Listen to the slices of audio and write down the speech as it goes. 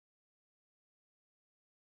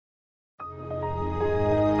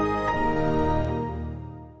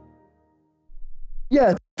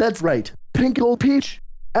Yeah, that's right, Pink Gold Peach.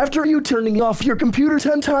 After you turning off your computer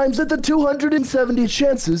 10 times at the 270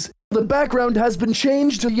 chances, the background has been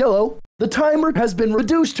changed to yellow, the timer has been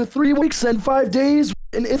reduced to 3 weeks and 5 days,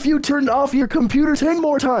 and if you turn off your computer 10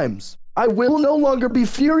 more times, I will no longer be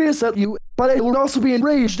furious at you, but I will also be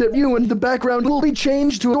enraged at you and the background will be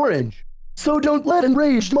changed to orange. So don't let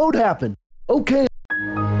enraged mode happen, okay?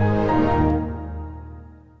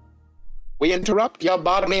 We interrupt your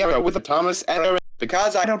bottom area with a Thomas error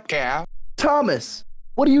because I don't care. Thomas,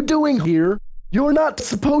 what are you doing here? You're not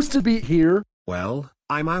supposed to be here. Well,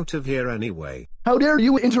 I'm out of here anyway. How dare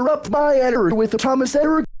you interrupt my error with a Thomas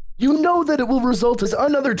error? You know that it will result as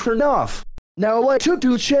another turnoff. Now I took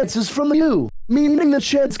 2 chances from you, meaning the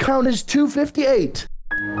chance count is 258.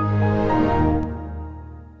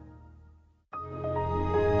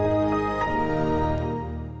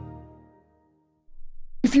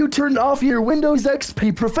 If you turn off your Windows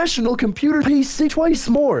XP Professional Computer PC twice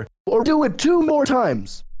more, or do it 2 more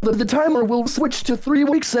times, the timer will switch to 3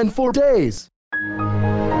 weeks and 4 days.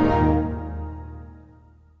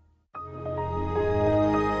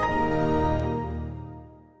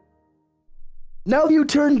 Now you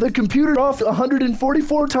turned the computer off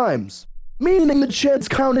 144 times, meaning the chance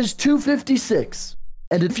count is 256.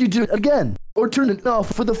 And if you do it again, or turn it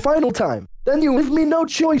off for the final time, then you leave me no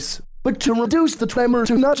choice but to reduce the timer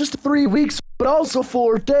to not just 3 weeks, but also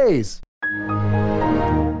 4 days.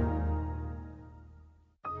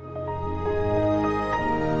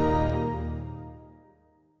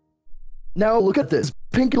 Now look at this,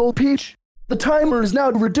 Pink Gold Peach. The timer is now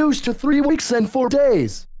reduced to 3 weeks and 4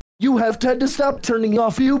 days. You have had to stop turning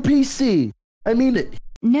off your PC. I mean it.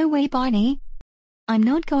 No way, Barney. I'm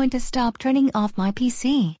not going to stop turning off my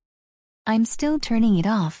PC. I'm still turning it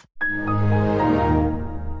off.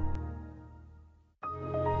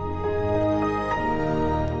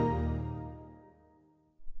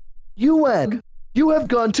 You egg. You have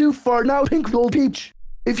gone too far now, Pink Gold Peach.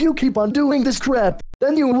 If you keep on doing this crap,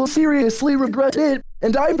 then you will seriously regret it,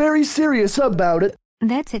 and I'm very serious about it.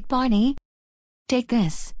 That's it, Barney. Take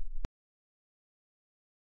this.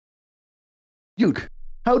 Yuck.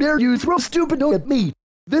 How dare you throw stupid at me?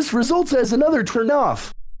 This results as another turn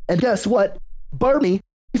off. And guess what? Barney,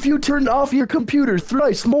 if you turn off your computer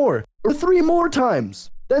thrice more, or 3 more times,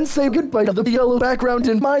 then say goodbye to the yellow background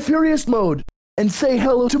in my furious mode, and say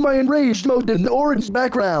hello to my enraged mode in the orange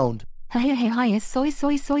background. Hi, soy,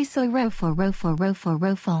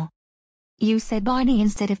 rofo. You said Barney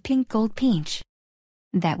instead of Pink Gold Peach.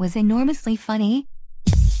 That was enormously funny.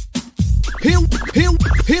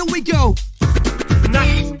 Here we go!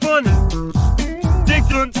 Nice fun!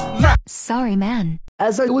 Sorry, man.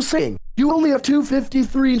 As I was saying, you only have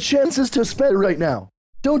 253 chances to spend right now.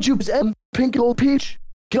 Don't you, Pink Gold Peach?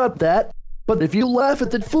 Got that? But if you laugh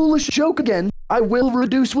at that foolish joke again, I will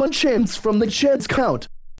reduce 1 chance from the chance count.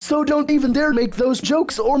 So don't even dare make those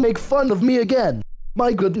jokes or make fun of me again.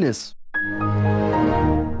 My goodness.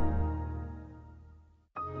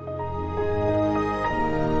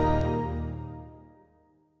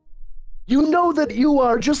 You know that you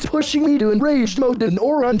are just pushing me to enraged mode in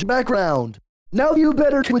orange background. Now you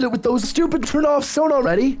better quit it with those stupid turn-offs soon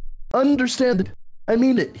already. Understand it. I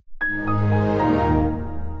mean it.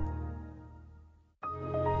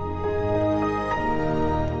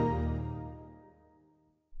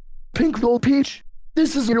 Pink Gold Peach,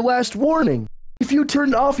 this is your last warning. If you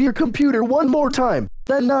turn off your computer 1 more time,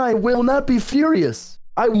 then I will not be furious.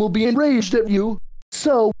 I will be enraged at you.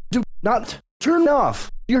 So, do not turn off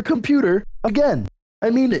your computer again. I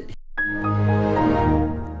mean it.